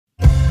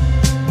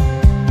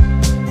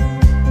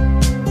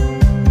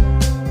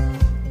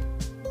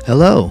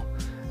Hello,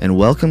 and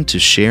welcome to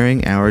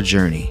Sharing Our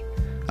Journey,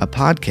 a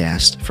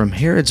podcast from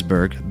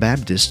Harrodsburg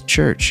Baptist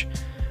Church,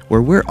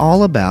 where we're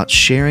all about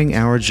sharing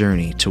our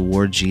journey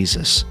toward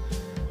Jesus.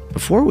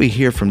 Before we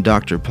hear from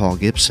Dr. Paul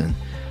Gibson,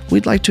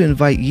 we'd like to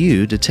invite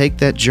you to take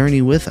that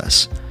journey with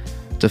us.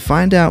 To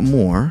find out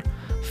more,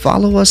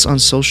 follow us on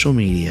social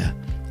media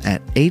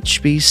at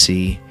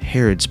HBC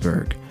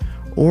Harrodsburg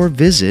or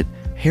visit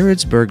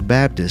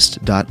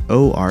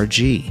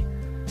harrodsburgbaptist.org.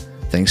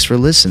 Thanks for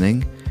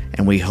listening,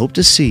 and we hope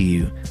to see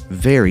you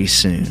very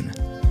soon.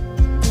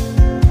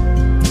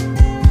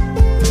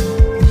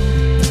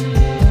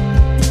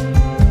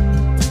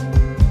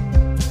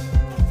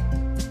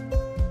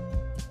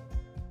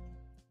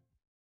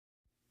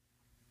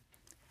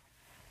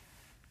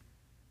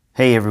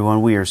 Hey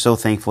everyone, we are so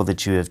thankful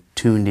that you have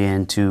tuned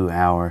in to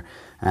our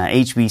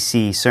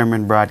HBC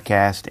sermon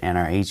broadcast and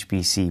our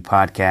HBC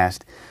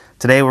podcast.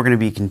 Today we're going to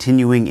be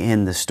continuing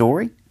in the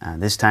story.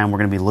 This time we're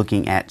going to be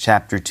looking at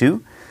chapter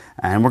 2,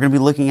 and we're going to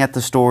be looking at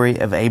the story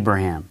of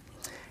Abraham.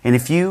 And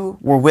if you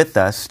were with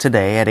us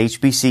today at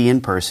HBC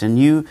in person,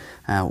 you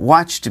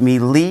watched me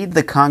lead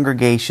the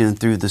congregation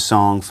through the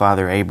song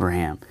Father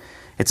Abraham.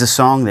 It's a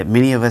song that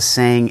many of us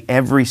sang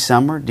every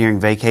summer during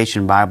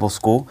Vacation Bible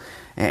School.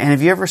 And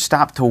have you ever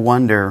stopped to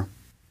wonder,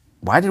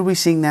 why did we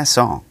sing that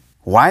song?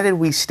 Why did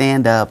we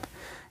stand up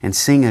and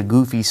sing a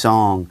goofy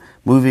song,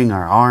 moving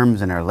our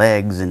arms and our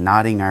legs and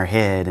nodding our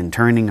head and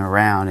turning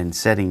around and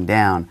sitting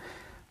down?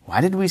 Why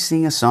did we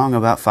sing a song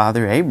about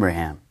Father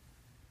Abraham?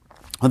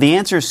 Well, the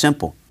answer is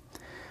simple.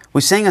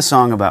 We sing a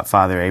song about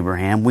Father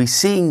Abraham. We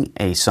sing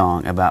a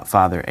song about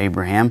Father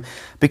Abraham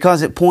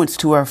because it points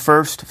to our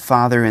first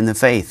father in the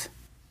faith.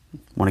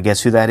 Want to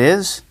guess who that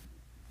is?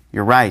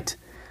 You're right.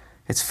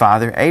 It's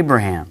Father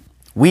Abraham.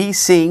 We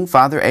sing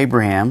Father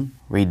Abraham,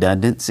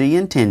 redundancy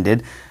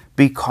intended,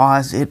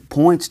 because it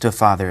points to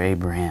Father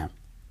Abraham.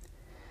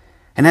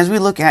 And as we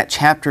look at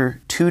chapter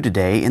 2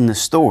 today in the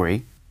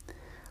story,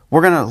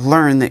 we're going to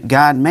learn that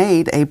God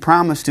made a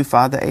promise to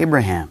Father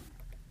Abraham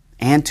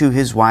and to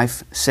his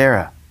wife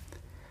Sarah.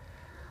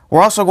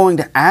 We're also going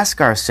to ask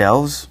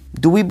ourselves,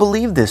 do we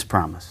believe this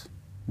promise?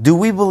 Do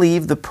we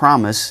believe the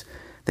promise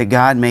that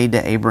God made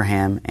to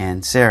Abraham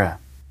and Sarah?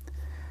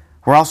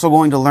 We're also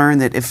going to learn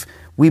that if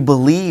we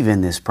believe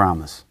in this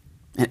promise,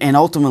 and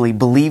ultimately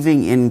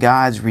believing in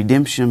God's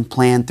redemption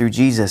plan through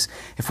Jesus,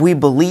 if we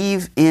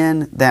believe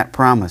in that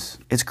promise,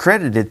 it's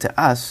credited to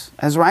us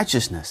as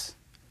righteousness.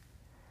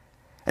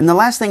 And the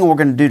last thing we're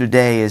going to do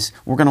today is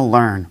we're going to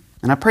learn,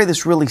 and I pray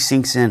this really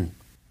sinks in.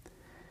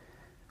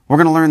 We're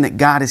going to learn that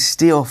God is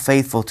still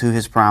faithful to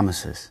His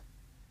promises.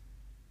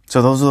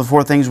 So those are the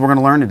 4 things we're going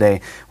to learn today.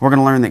 We're going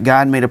to learn that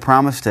God made a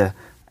promise to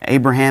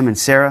Abraham and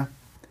Sarah.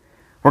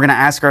 We're going to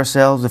ask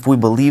ourselves if we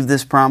believe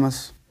this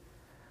promise.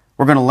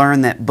 We're going to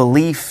learn that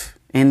belief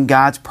in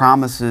God's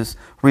promises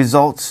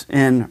results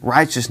in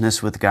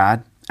righteousness with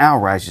God, our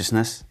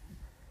righteousness.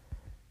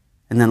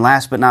 And then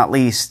last but not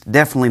least,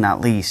 definitely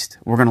not least,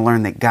 we're going to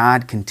learn that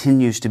God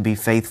continues to be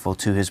faithful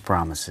to His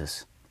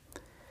promises.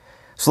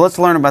 So let's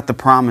learn about the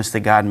promise that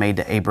God made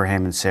to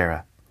Abraham and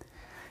Sarah.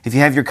 If you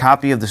have your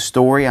copy of the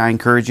story, I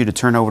encourage you to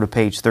turn over to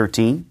page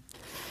 13.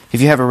 If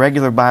you have a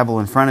regular Bible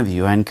in front of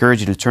you, I encourage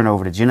you to turn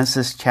over to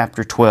Genesis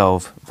chapter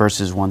 12,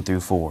 verses 1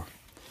 through 4.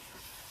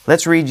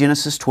 Let's read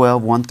Genesis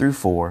 12, 1 through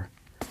 4,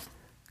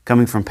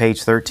 coming from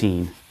page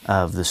 13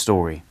 of the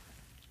story.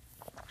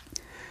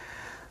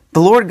 The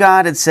Lord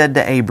God had said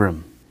to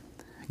Abram,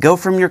 "Go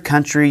from your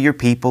country, your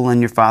people, and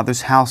your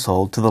father's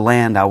household to the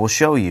land I will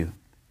show you.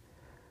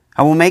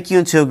 I will make you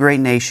into a great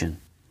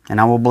nation,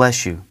 and I will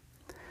bless you.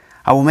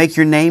 I will make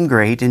your name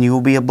great, and you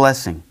will be a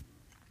blessing.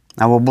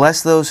 I will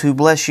bless those who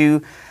bless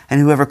you, and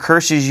whoever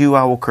curses you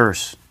I will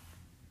curse.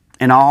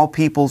 And all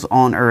peoples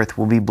on earth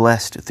will be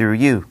blessed through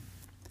you."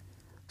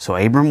 So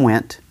Abram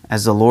went,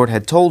 as the Lord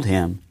had told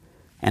him,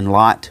 and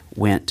Lot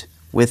went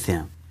with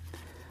him.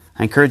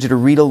 I encourage you to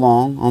read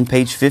along on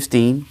page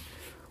 15,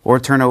 or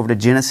turn over to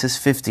Genesis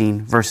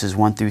 15, verses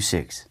 1 through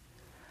 6.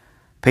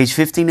 Page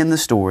 15 in the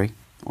story,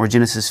 or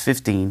Genesis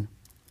 15,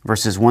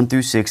 verses 1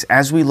 through 6,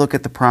 as we look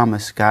at the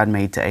promise God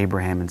made to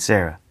Abraham and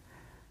Sarah.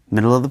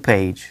 Middle of the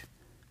page,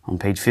 on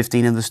page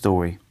 15 of the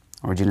story,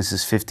 or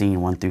Genesis 15,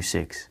 1 through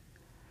 6.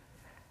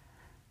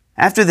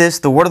 After this,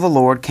 the word of the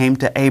Lord came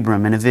to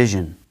Abram in a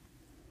vision.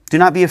 "Do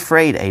not be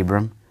afraid,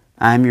 Abram.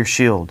 I am your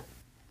shield,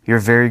 your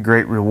very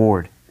great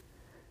reward."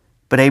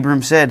 But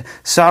Abram said,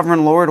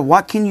 "Sovereign Lord,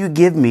 what can you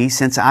give me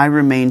since I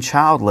remain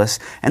childless,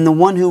 and the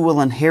one who will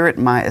inherit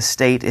my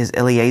estate is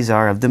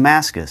Eliezer of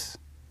Damascus?"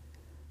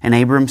 And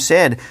Abram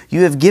said,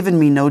 "You have given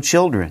me no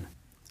children,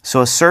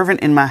 so a servant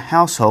in my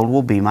household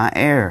will be my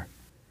heir."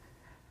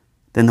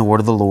 Then the word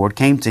of the Lord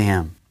came to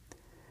him.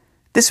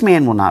 "This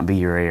man will not be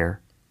your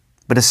heir,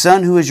 but a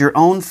son who is your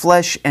own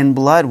flesh and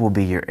blood will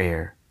be your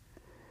heir."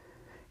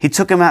 He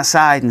took him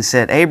outside and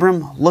said,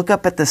 "Abram, look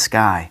up at the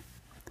sky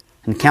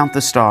and count the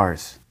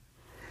stars,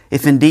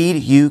 if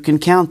indeed you can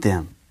count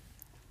them."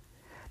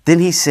 Then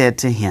he said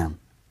to him,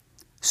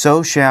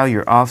 "So shall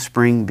your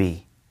offspring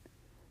be."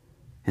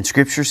 And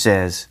Scripture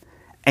says,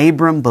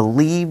 Abram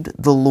believed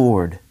the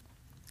Lord,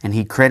 and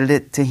he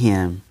credited it to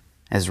him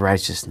as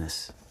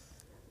righteousness.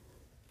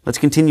 Let's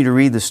continue to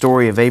read the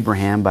story of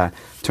Abraham by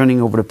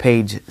turning over to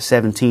page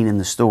 17 in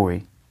the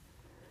story,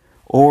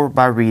 or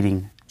by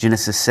reading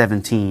Genesis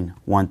 17,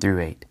 1 through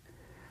 8.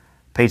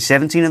 Page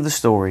 17 of the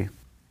story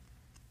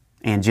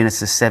and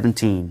Genesis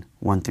 17,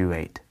 1 through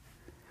 8.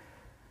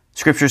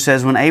 Scripture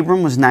says, when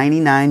Abram was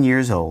 99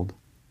 years old,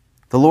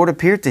 the Lord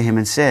appeared to him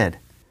and said,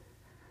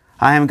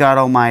 I am God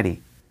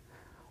Almighty.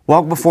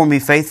 Walk before me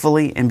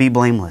faithfully and be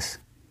blameless.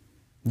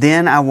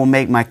 Then I will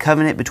make my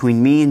covenant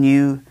between me and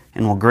you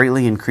and will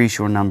greatly increase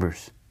your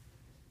numbers.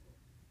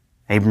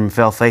 Abram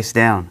fell face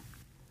down,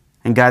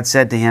 and God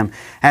said to him,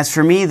 As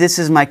for me, this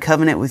is my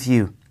covenant with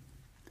you.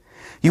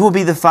 You will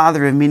be the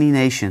father of many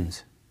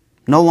nations.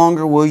 No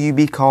longer will you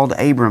be called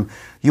Abram.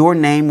 Your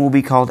name will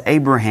be called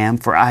Abraham,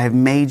 for I have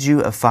made you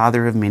a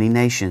father of many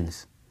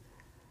nations.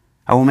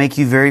 I will make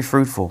you very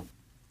fruitful.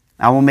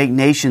 I will make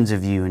nations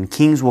of you, and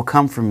kings will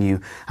come from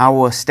you. I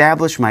will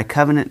establish my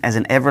covenant as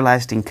an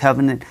everlasting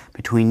covenant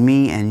between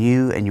me and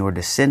you and your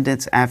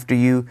descendants after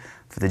you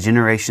for the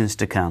generations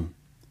to come.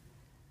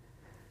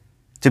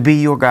 To be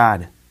your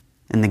God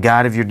and the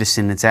God of your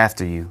descendants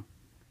after you.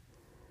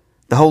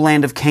 The whole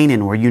land of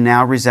Canaan, where you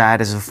now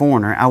reside as a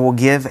foreigner, I will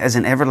give as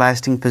an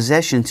everlasting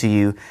possession to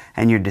you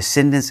and your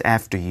descendants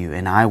after you,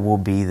 and I will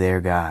be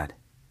their God.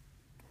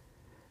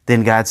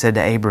 Then God said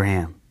to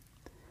Abraham,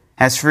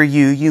 As for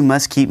you, you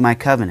must keep my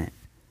covenant,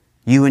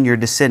 you and your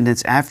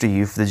descendants after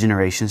you for the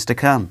generations to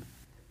come.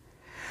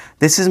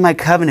 This is my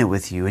covenant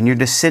with you and your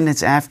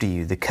descendants after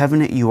you, the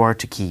covenant you are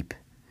to keep.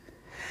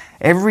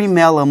 Every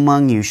male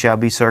among you shall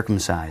be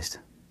circumcised.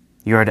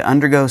 You are to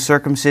undergo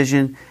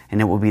circumcision,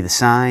 and it will be the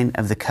sign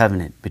of the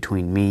covenant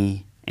between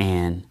me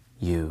and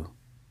you.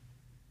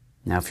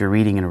 Now, if you're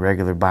reading in a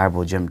regular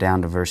Bible, jump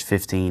down to verse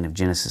 15 of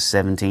Genesis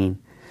 17.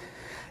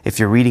 If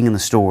you're reading in the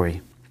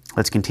story,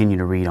 let's continue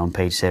to read on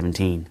page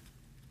 17.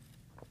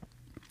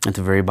 At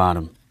the very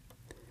bottom.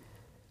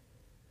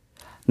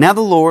 Now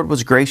the Lord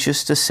was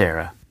gracious to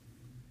Sarah,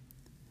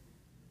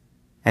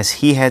 as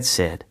he had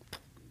said,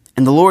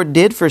 and the Lord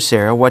did for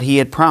Sarah what he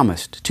had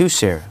promised to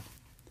Sarah.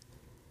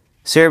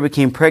 Sarah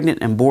became pregnant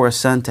and bore a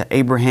son to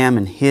Abraham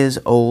in his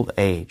old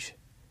age,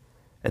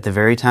 at the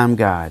very time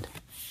God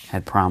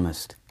had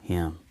promised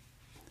him.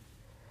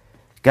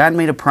 God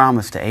made a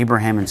promise to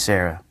Abraham and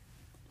Sarah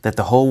that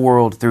the whole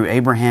world through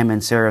Abraham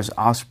and Sarah's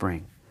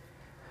offspring,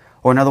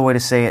 or another way to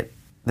say it,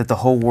 that the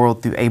whole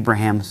world through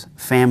Abraham's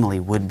family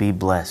would be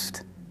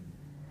blessed.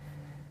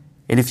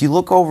 And if you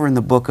look over in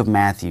the book of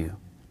Matthew,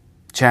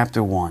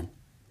 chapter 1,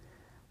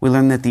 we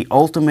learn that the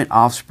ultimate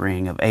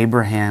offspring of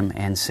Abraham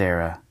and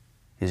Sarah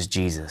is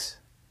Jesus.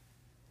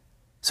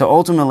 So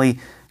ultimately,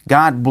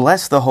 God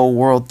blessed the whole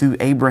world through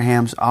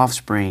Abraham's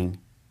offspring,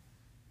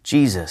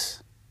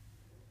 Jesus.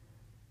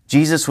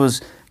 Jesus was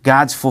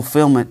God's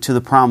fulfillment to the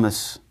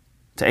promise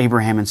to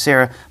Abraham and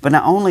Sarah. But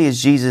not only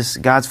is Jesus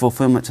God's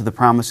fulfillment to the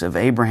promise of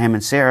Abraham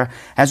and Sarah,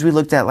 as we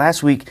looked at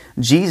last week,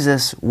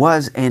 Jesus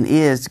was and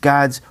is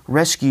God's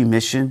rescue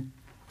mission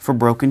for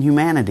broken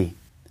humanity.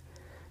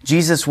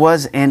 Jesus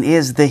was and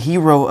is the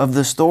hero of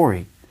the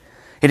story.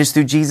 It is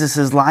through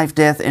Jesus' life,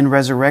 death, and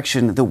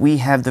resurrection that we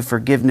have the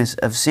forgiveness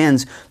of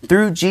sins.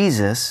 Through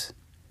Jesus,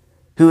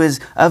 who is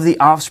of the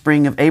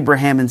offspring of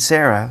Abraham and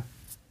Sarah,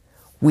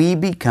 we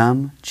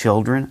become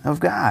children of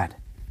God.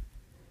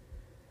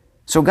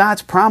 So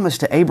God's promise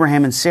to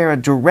Abraham and Sarah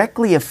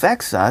directly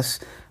affects us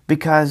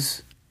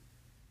because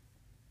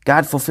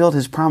God fulfilled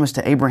His promise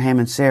to Abraham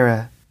and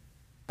Sarah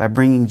by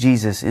bringing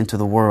Jesus into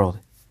the world.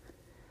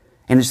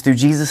 And it's through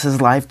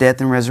Jesus' life,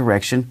 death, and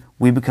resurrection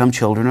we become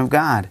children of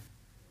God.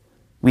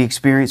 We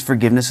experience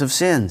forgiveness of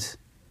sins.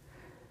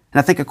 And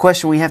I think a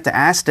question we have to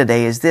ask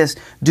today is this: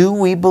 do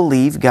we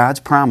believe God's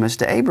promise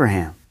to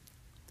Abraham?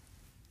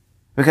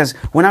 Because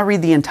when I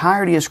read the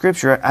entirety of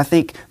Scripture, I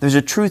think there's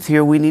a truth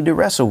here we need to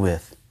wrestle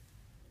with.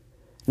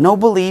 No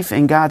belief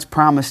in God's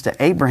promise to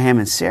Abraham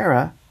and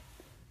Sarah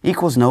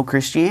equals no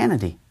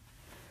Christianity.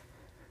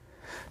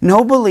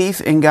 No belief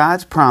in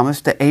God's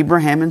promise to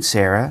Abraham and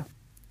Sarah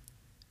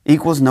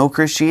equals no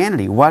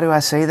Christianity. Why do I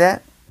say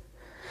that?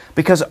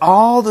 Because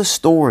all the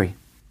story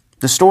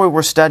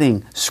we're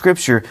studying,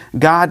 Scripture,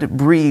 God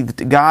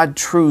breathed, God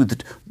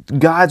truthed,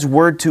 God's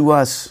word to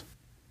us.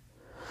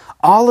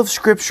 All of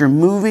Scripture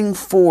moving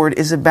forward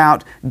is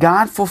about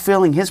God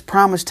fulfilling His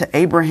promise to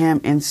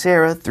Abraham and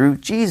Sarah through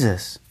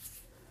Jesus.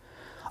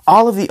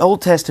 All of the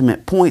Old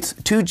Testament points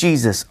to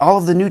Jesus. All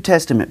of the New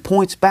Testament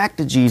points back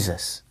to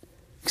Jesus.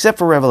 Except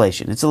for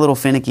Revelation. It's a little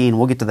finicky, and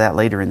we'll get to that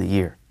later in the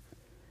year.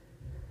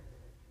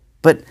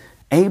 But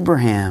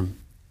Abraham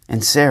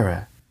and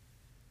Sarah,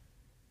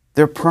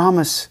 their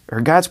promise,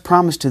 or God's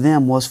promise to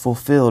them, was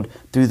fulfilled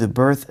through the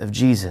birth of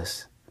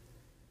Jesus.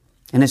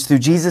 And it's through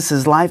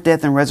Jesus' life,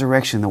 death, and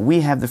resurrection that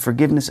we have the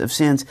forgiveness of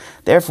sins.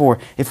 Therefore,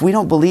 if we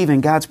don't believe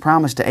in God's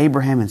promise to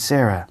Abraham and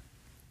Sarah,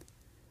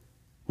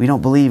 we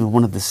don't believe in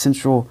one of the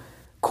central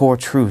core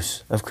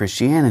truths of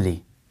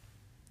Christianity.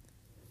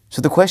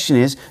 So the question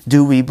is,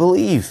 do we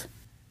believe?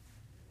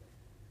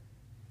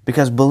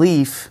 Because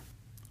belief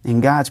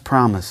in God's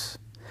promise,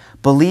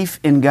 belief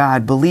in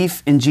God,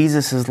 belief in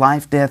Jesus'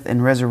 life, death,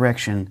 and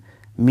resurrection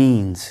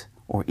means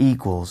or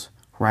equals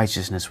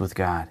righteousness with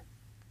God.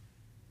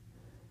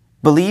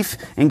 Belief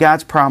in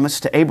God's promise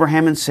to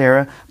Abraham and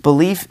Sarah,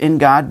 belief in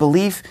God,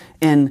 belief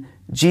in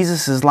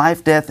Jesus'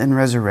 life, death, and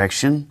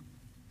resurrection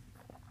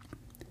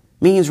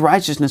means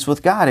righteousness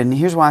with God. And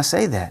here's why I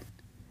say that.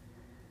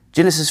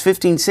 Genesis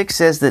 15:6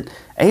 says that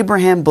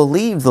Abraham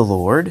believed the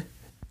Lord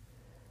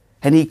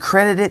and he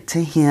credited it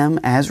to him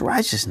as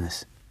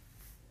righteousness.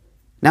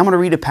 Now I'm going to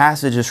read a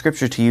passage of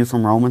Scripture to you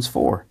from Romans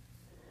 4.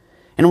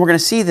 And we're going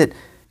to see that,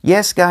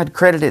 yes, God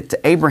credited it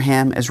to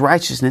Abraham as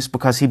righteousness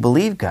because he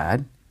believed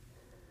God.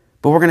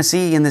 But we're going to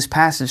see in this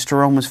passage to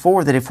Romans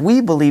 4 that if we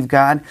believe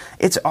God,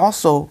 it's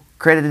also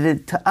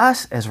credited to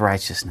us as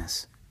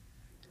righteousness.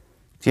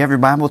 If you have your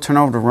Bible, turn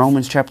over to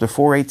Romans chapter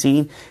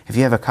 4:18. If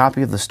you have a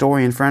copy of the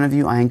story in front of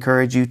you, I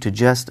encourage you to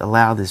just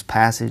allow this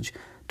passage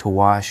to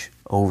wash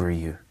over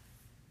you.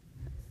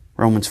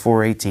 Romans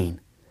 4:18.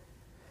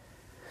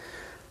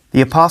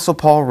 The Apostle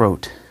Paul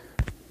wrote,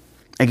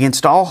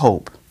 "Against all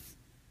hope,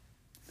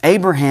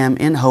 Abraham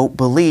in hope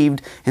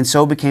believed and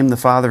so became the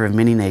father of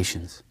many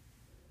nations.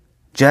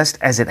 Just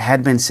as it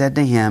had been said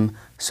to him,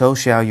 so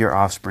shall your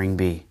offspring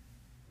be."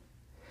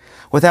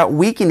 Without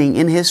weakening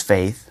in his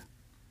faith,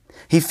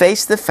 he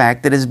faced the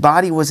fact that his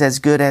body was as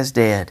good as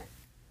dead,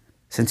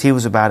 since he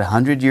was about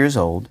 100 years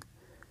old,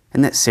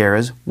 and that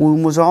Sarah's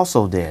womb was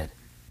also dead.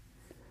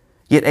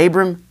 Yet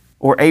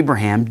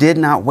Abraham did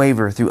not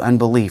waver through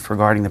unbelief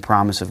regarding the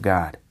promise of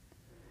God,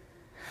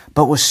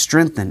 but was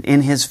strengthened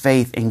in his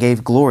faith and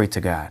gave glory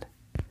to God,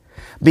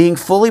 being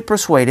fully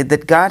persuaded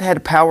that God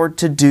had power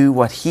to do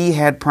what he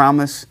had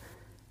promised.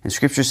 And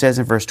Scripture says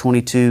in verse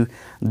 22,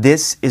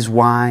 this is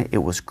why it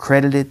was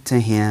credited to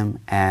him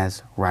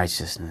as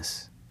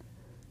righteousness.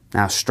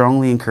 Now I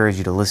strongly encourage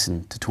you to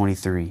listen to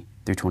 23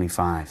 through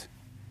 25.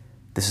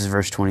 This is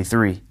verse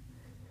 23.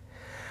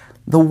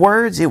 The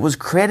words "it was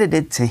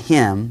credited to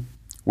him"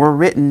 were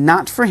written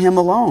not for him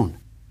alone,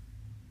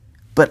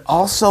 but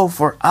also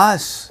for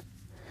us,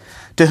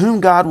 to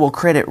whom God will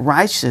credit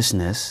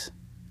righteousness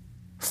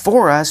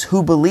for us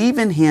who believe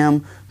in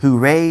him who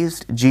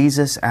raised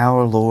Jesus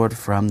our Lord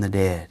from the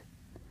dead.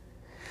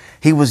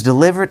 He was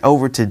delivered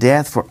over to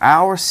death for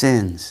our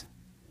sins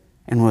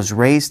and was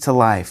raised to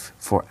life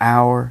for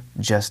our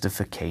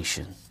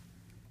justification.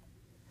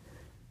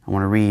 I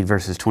want to read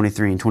verses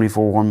 23 and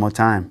 24 one more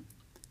time.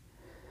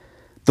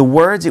 The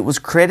words "it was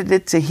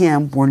credited to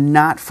him" were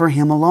not for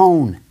him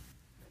alone,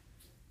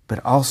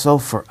 but also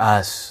for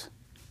us,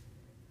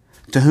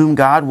 to whom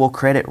God will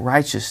credit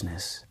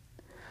righteousness,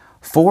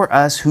 for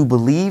us who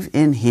believe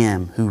in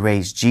him who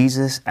raised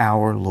Jesus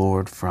our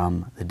Lord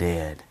from the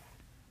dead.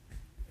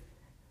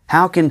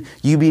 How can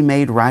you be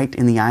made right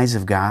in the eyes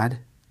of God?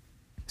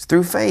 It's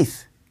through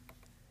faith.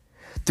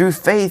 Through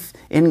faith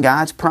in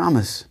God's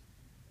promise.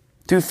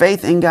 Through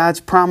faith in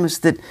God's promise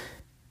that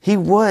he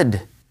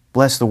would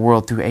bless the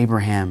world through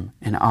Abraham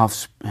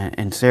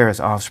and Sarah's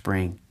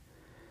offspring.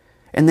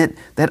 And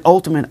that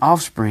ultimate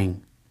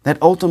offspring, that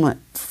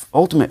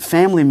ultimate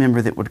family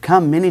member that would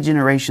come many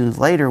generations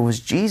later was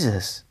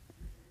Jesus.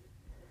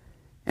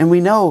 And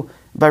we know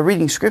by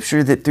reading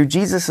Scripture that through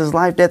Jesus'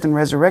 life, death, and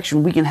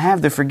resurrection, we can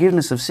have the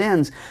forgiveness of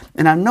sins.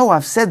 And I know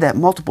I've said that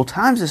multiple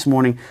times this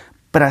morning,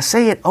 but I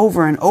say it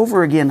over and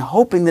over again,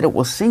 hoping that it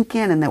will sink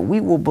in and that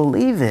we will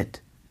believe it.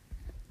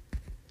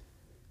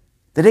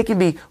 That it can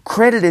be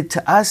credited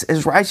to us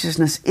as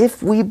righteousness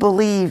if we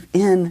believe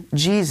in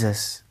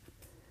Jesus.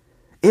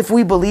 If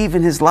we believe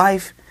in his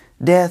life,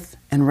 death,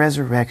 and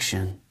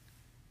resurrection.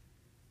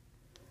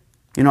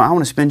 You know, I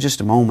want to spend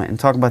just a moment and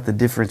talk about the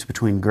difference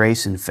between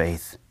grace and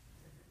faith.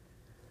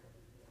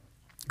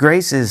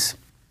 Grace is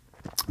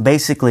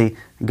basically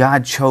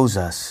God chose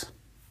us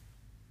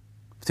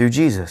through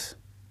Jesus.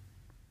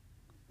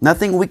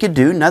 Nothing we could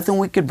do, nothing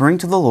we could bring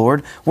to the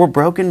Lord. We're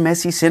broken,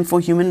 messy, sinful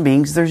human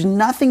beings. There's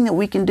nothing that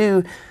we can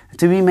do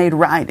to be made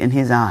right in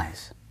his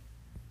eyes.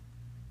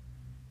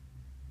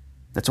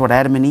 That's what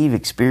Adam and Eve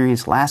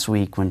experienced last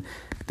week when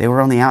they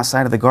were on the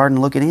outside of the garden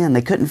looking in.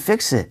 They couldn't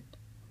fix it.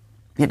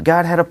 Yet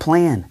God had a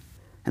plan,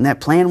 and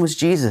that plan was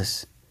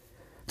Jesus.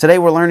 Today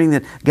we're learning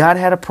that God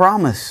had a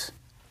promise.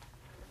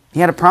 He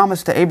had a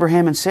promise to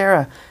Abraham and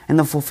Sarah, and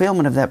the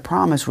fulfillment of that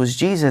promise was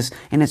Jesus,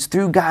 and it's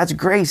through God's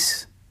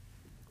grace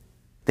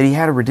that he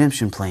had a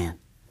redemption plan.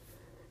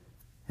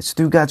 It's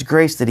through God's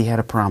grace that he had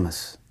a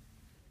promise.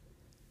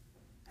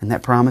 And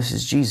that promise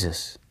is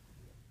Jesus.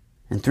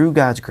 And through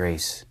God's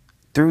grace,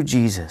 through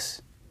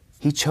Jesus,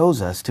 he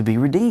chose us to be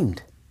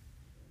redeemed.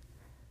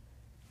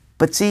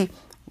 But see,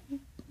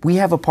 we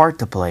have a part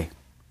to play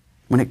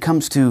when it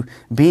comes to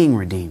being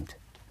redeemed.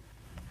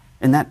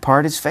 And that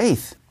part is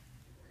faith.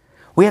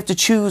 We have to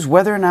choose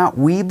whether or not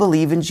we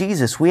believe in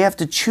Jesus. We have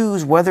to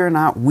choose whether or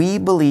not we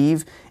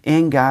believe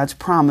in God's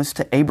promise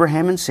to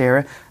Abraham and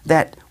Sarah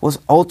that was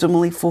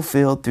ultimately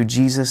fulfilled through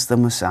Jesus the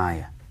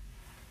Messiah.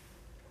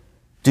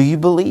 Do you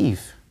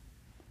believe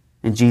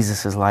in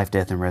Jesus' life,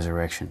 death, and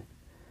resurrection?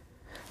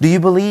 Do you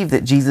believe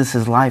that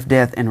Jesus' life,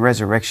 death, and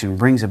resurrection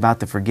brings about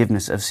the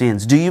forgiveness of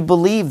sins? Do you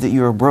believe that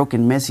you're a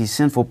broken, messy,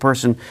 sinful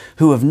person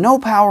who have no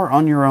power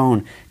on your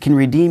own can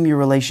redeem your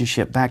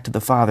relationship back to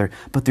the Father,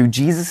 but through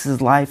Jesus'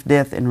 life,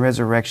 death, and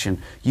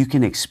resurrection, you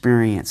can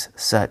experience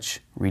such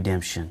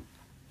redemption?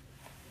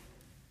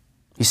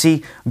 You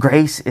see,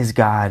 grace is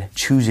God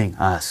choosing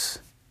us.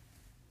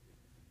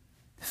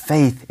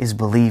 Faith is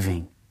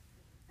believing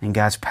in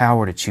God's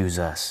power to choose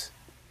us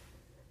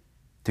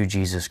through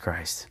Jesus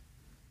Christ.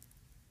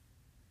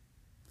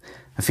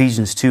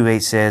 Ephesians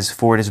 2:8 says,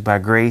 "For it is by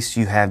grace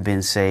you have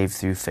been saved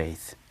through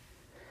faith.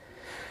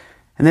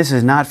 And this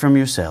is not from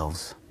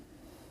yourselves,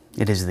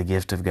 it is the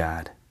gift of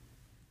God."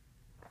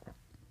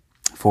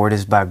 For it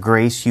is by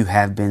grace you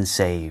have been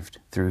saved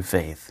through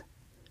faith.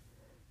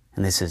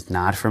 And this is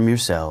not from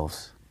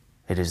yourselves,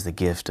 it is the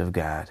gift of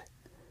God.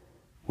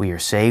 We are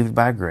saved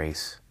by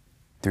grace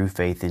through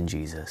faith in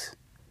Jesus.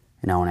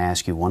 And I want to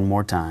ask you one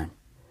more time,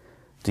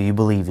 do you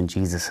believe in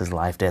Jesus'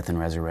 life, death, and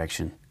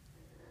resurrection?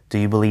 Do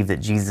you believe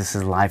that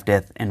Jesus' life,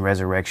 death, and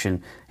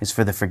resurrection is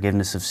for the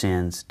forgiveness of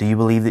sins? Do you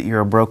believe that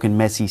you're a broken,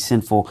 messy,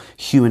 sinful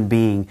human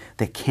being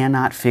that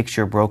cannot fix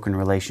your broken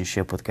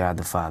relationship with God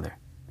the Father,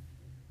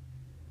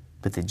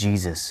 but that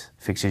Jesus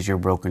fixes your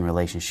broken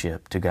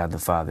relationship to God the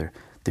Father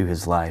through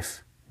His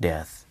life,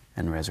 death,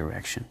 and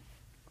resurrection?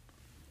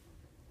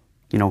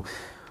 You know,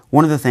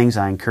 one of the things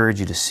I encourage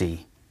you to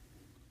see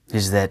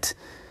is that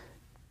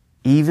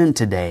even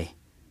today,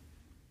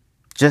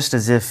 just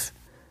as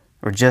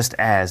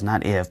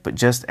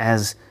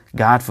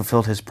God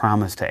fulfilled His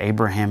promise to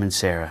Abraham and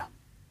Sarah,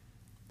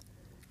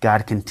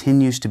 God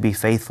continues to be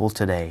faithful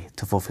today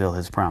to fulfill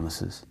His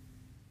promises.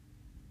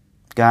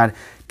 God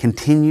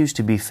continues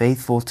to be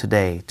faithful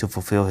today to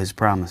fulfill His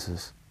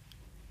promises.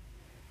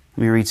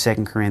 Let me read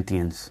 2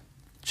 Corinthians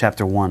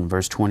chapter 1,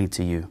 verse 20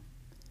 to you.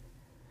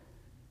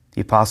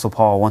 The Apostle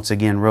Paul once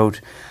again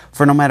wrote,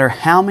 "For no matter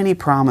how many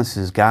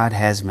promises God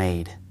has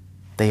made,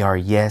 they are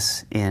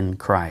yes in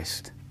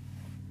Christ.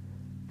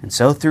 And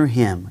so through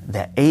Him,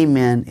 the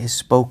Amen is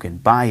spoken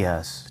by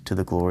us to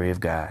the glory of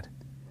God."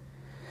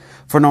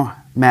 For no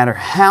matter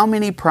how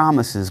many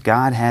promises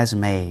God has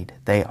made,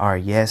 they are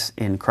yes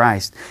in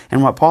Christ.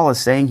 And what Paul is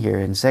saying here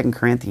in 2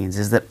 Corinthians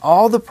is that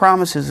all the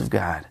promises of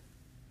God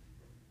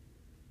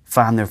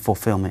find their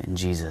fulfillment in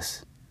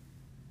Jesus.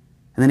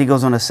 And then he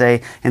goes on to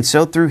say, and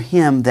so through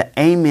Him, the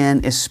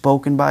Amen is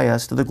spoken by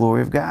us to the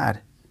glory of God.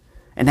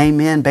 And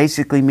Amen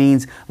basically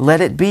means,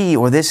 let it be,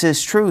 or this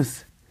is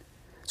truth.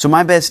 So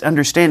my best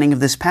understanding of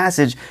this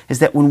passage is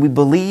that when we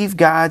believe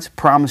God's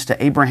promise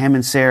to Abraham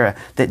and Sarah,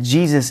 that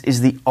Jesus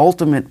is the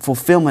ultimate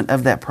fulfillment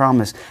of that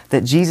promise,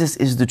 that Jesus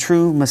is the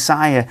true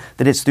Messiah,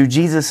 that it's through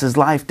Jesus'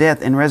 life, death,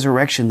 and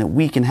resurrection that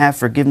we can have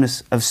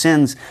forgiveness of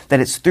sins, that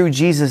it's through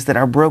Jesus that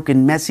our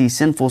broken, messy,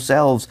 sinful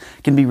selves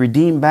can be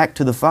redeemed back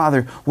to the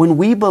Father. When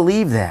we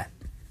believe that,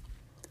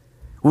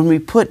 when we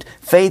put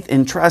faith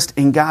and trust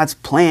in God's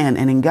plan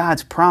and in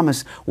God's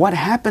promise, what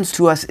happens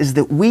to us is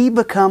that we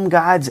become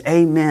God's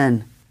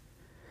Amen.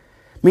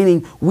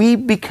 Meaning we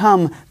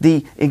become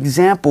the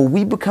example,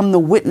 we become the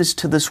witness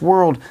to this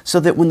world so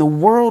that when the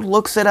world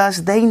looks at us,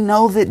 they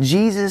know that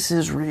Jesus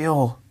is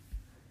real.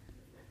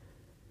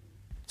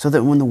 So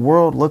that when the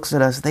world looks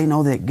at us, they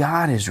know that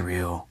God is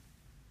real.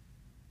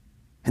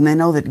 And they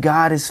know that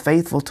God is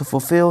faithful to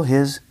fulfill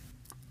His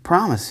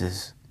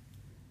promises.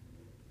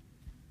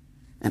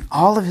 And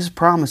all of His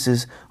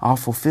promises are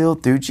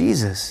fulfilled through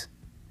Jesus.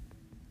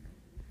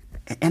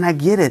 And I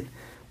get it.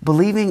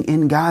 Believing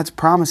in God's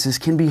promises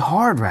can be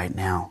hard right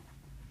now.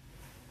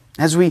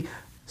 As we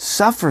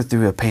suffer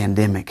through a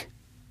pandemic,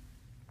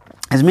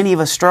 as many of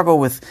us struggle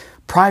with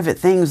private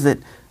things that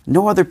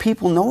no other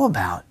people know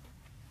about,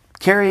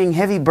 carrying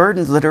heavy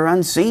burdens that are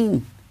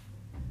unseen.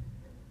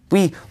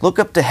 We look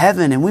up to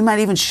heaven and we might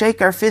even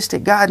shake our fist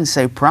at God and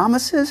say,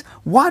 promises?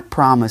 What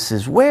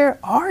promises? Where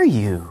are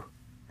you?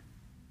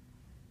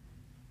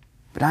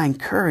 But I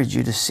encourage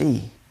you to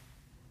see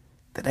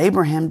that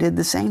Abraham did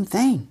the same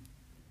thing.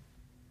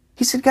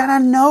 He said, God, I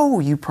know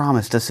you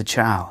promised us a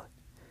child.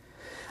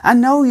 I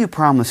know you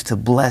promised to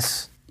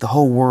bless the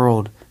whole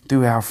world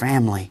through our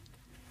family.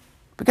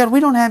 But God, we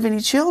don't have any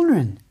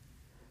children.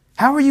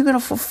 How are you going to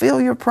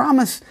fulfill your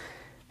promise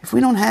if we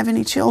don't have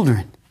any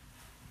children?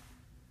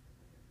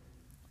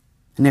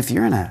 And if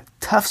you're in a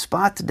tough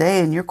spot today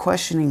and you're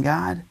questioning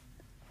God,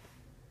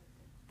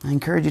 I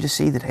encourage you to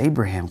see that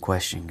Abraham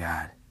questioned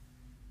God.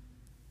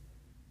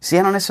 See,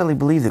 I don't necessarily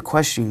believe that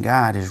questioning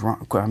God is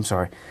wrong.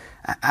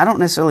 I don't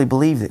necessarily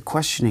believe that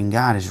questioning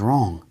God is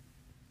wrong.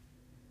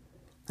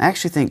 I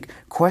actually think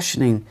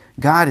questioning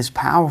God is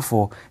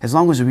powerful as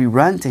long as we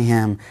run to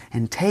Him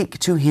and take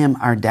to Him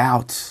our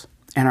doubts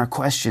and our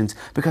questions.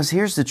 Because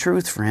here's the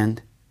truth,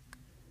 friend.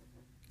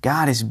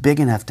 God is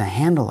big enough to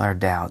handle our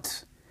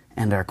doubts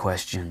and our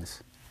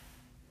questions.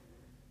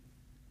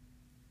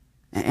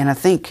 And I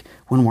think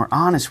when we're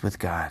honest with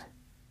God,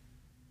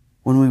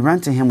 when we run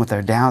to Him with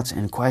our doubts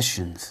and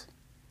questions,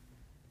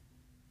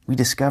 we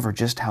discover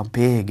just how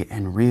big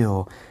and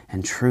real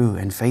and true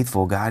and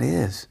faithful God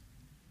is.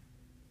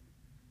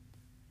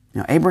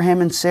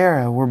 Abraham and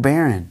Sarah were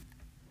barren.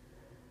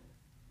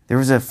 There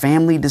was a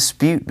family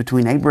dispute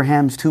between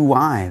Abraham's two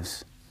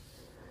wives.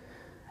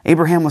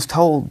 Abraham was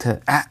told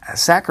to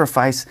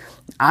sacrifice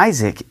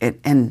Isaac,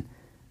 and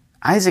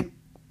Isaac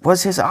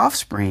was his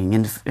offspring.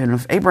 And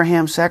if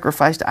Abraham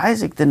sacrificed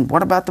Isaac, then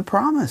what about the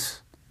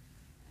promise?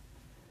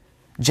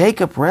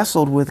 Jacob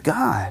wrestled with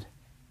God.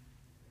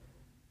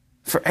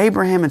 For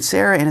Abraham and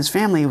Sarah and his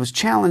family, it was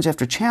challenge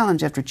after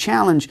challenge after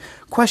challenge,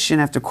 question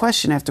after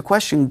question after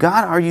question.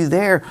 God, are you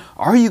there?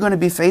 Are you going to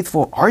be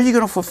faithful? Are you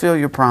going to fulfill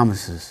your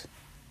promises?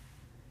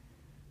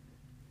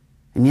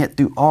 And yet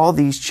through all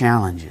these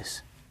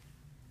challenges,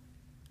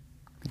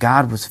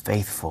 God was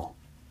faithful.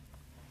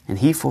 And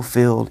He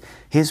fulfilled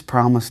His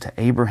promise to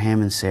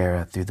Abraham and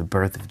Sarah through the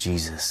birth of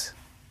Jesus.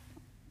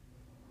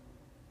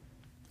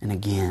 And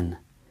again,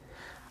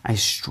 I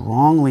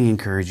strongly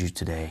encourage you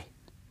today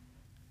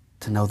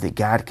to know that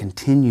God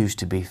continues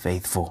to be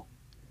faithful.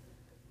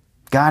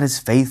 God is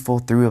faithful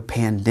through a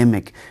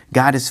pandemic.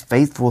 God is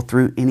faithful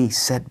through any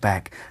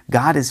setback.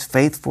 God is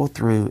faithful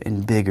through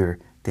and bigger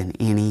than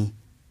any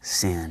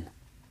sin.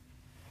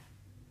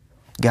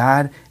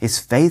 God is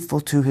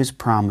faithful to His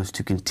promise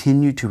to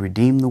continue to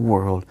redeem the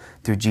world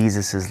through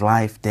Jesus'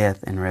 life,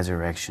 death, and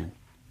resurrection.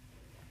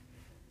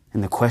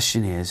 And the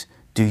question is,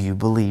 do you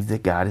believe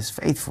that God is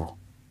faithful?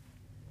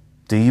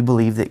 Do you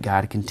believe that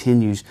God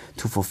continues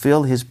to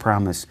fulfill His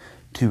promise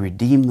to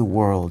redeem the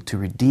world, to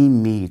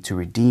redeem me, to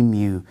redeem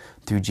you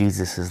through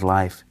Jesus'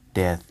 life,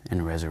 death,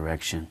 and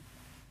resurrection?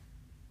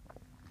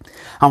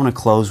 I want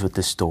to close with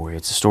this story.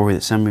 It's a story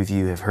that some of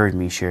you have heard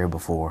me share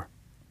before.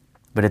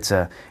 But it's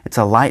a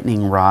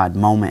lightning rod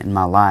moment in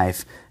my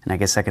life, and I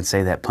guess I can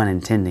say that pun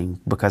intending,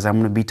 because I'm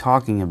going to be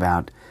talking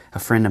about a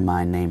friend of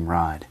mine named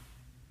Rod.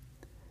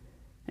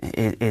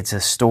 It's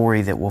a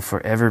story that will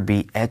forever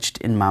be etched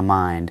in my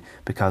mind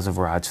because of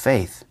Rod's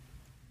faith,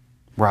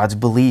 Rod's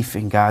belief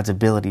in God's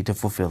ability to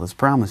fulfill His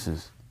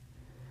promises.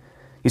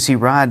 You see,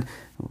 Rod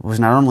was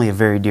not only a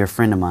very dear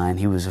friend of mine,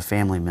 he was a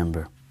family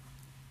member.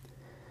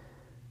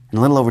 And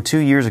a little over 2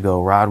 years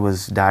ago, Rod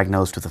was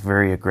diagnosed with a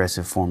very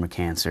aggressive form of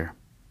cancer.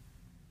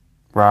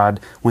 Rod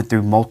went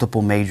through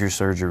multiple major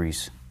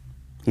surgeries.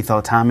 He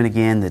thought time and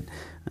again that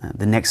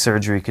the next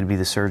surgery could be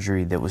the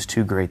surgery that was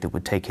too great that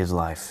would take his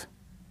life.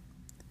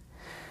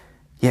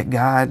 Yet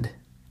God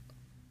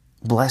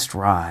blessed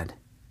Rod,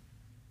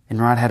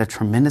 and Rod had a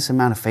tremendous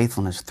amount of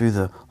faithfulness through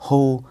the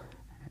whole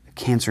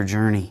cancer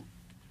journey.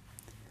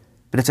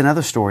 But it's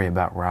another story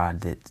about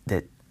Rod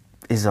that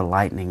is a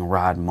lightning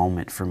rod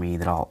moment for me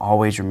that I'll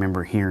always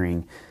remember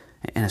hearing,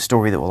 and a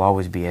story that will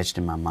always be etched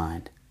in my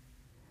mind.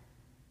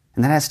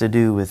 And that has to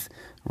do with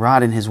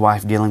Rod and his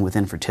wife dealing with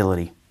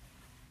infertility.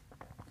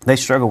 They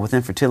struggled with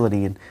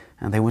infertility, and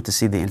they went to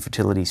see the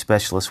infertility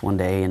specialist one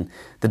day, and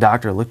the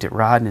doctor looked at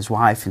Rod and his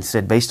wife and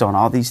said, based on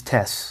all these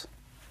tests,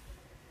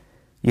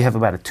 you have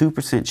about a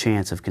 2%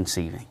 chance of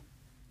conceiving.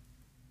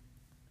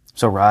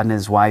 So Rod and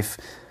his wife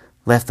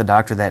left the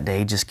doctor that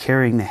day just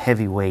carrying the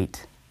heavy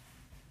weight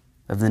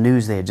of the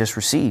news they had just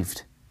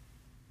received.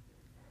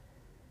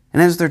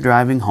 And as they're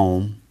driving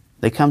home,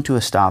 they come to a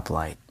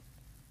stoplight.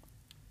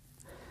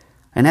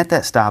 And at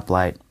that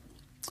stoplight,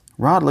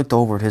 Rod looked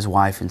over at his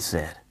wife and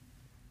said,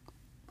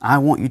 I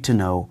want you to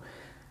know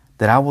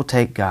that I will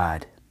take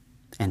God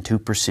and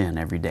 2%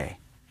 every day.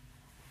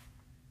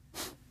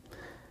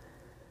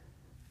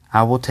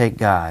 I will take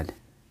God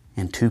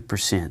and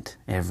 2%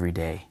 every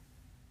day.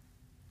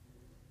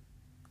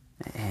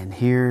 And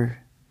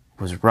here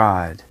was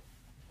Rod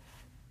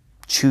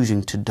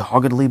choosing to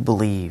doggedly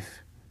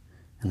believe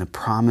in the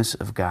promise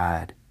of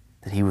God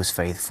that He was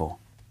faithful.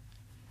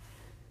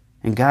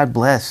 And God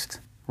blessed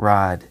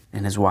Rod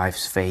and his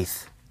wife's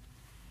faith.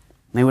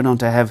 They went on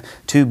to have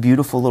 2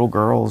 beautiful little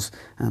girls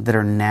that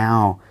are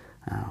now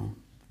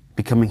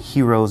becoming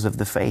heroes of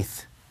the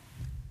faith,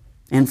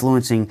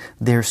 influencing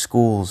their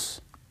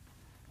schools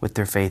with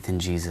their faith in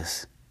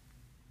Jesus.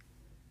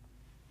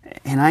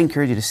 And I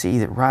encourage you to see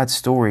that Rod's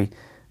story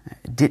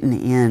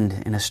didn't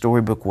end in a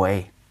storybook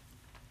way,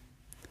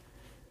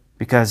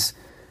 because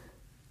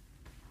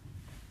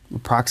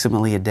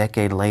approximately a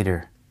decade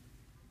later,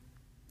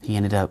 he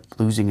ended up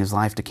losing his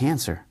life to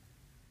cancer.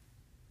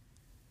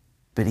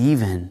 But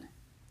even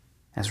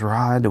as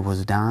Rod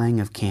was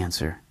dying of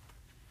cancer,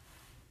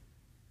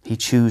 he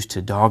chose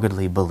to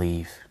doggedly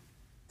believe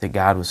that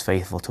God was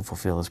faithful to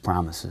fulfill His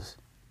promises.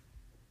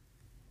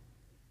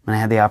 And I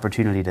had the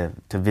opportunity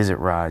to visit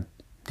Rod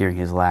during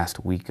his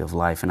last week of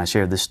life, and I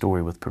shared this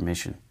story with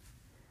permission.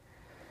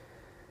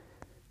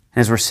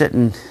 As we're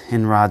sitting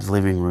in Rod's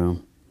living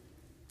room,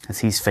 as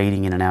he's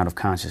fading in and out of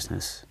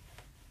consciousness,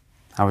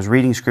 I was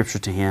reading Scripture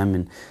to him,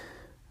 and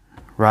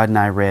Rod and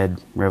I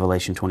read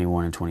Revelation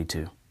 21 and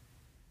 22.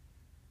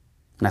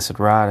 And I said,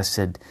 Rod, I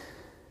said,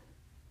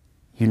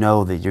 you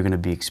know that you're going to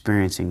be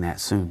experiencing that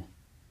soon.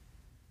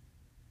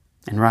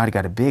 And Rod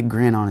got a big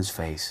grin on his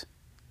face.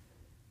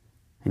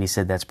 And he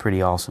said, that's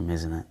pretty awesome,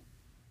 isn't it?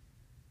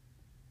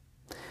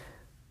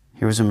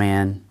 Here was a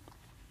man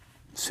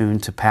soon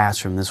to pass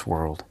from this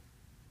world,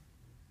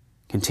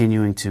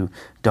 continuing to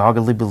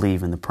doggedly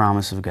believe in the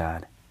promise of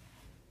God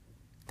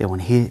that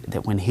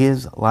when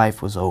his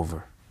life was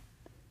over,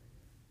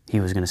 he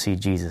was going to see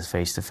Jesus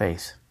face to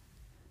face.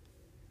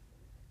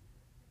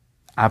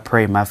 I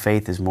pray my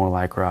faith is more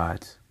like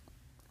Rod's.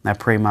 I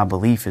pray my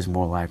belief is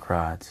more like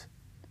Rod's.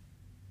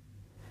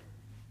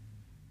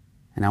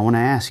 And I want to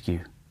ask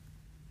you,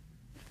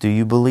 do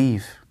you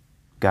believe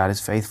God is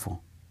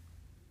faithful?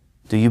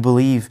 Do you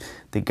believe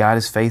that God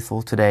is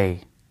faithful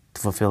today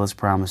to fulfill His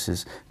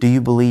promises? Do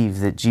you believe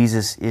that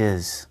Jesus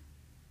is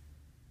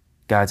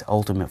God's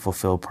ultimate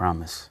fulfilled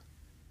promise?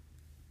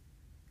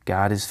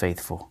 God is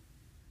faithful.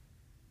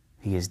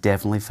 He is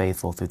definitely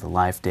faithful through the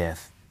life,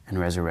 death, and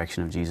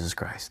resurrection of Jesus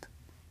Christ.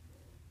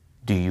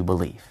 Do you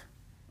believe?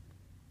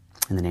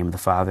 In the name of the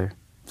Father,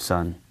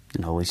 Son,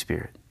 and Holy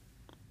Spirit.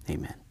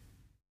 Amen.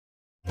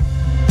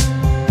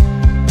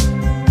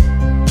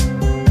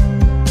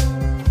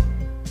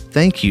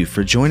 Thank you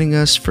for joining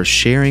us for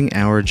Sharing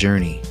Our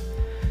Journey.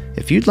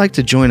 If you'd like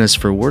to join us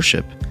for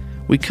worship,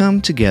 we come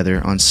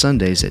together on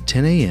Sundays at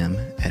 10 a.m.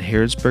 at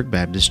Harrodsburg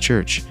Baptist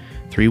Church,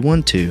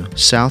 312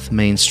 South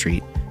Main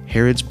Street,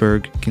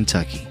 Harrodsburg,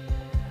 Kentucky.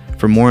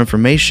 For more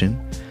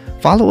information,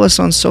 follow us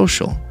on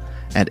social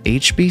at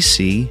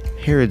HBC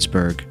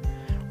Harrodsburg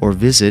or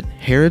visit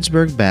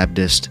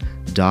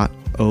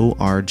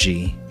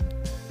harrodsburgbaptist.org.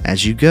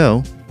 As you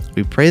go,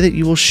 we pray that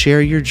you will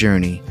share your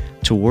journey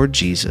toward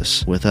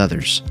Jesus with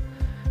others.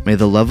 May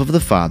the love of the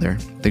Father,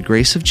 the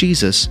grace of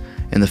Jesus,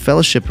 and the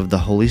fellowship of the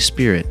Holy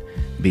Spirit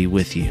be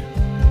with you.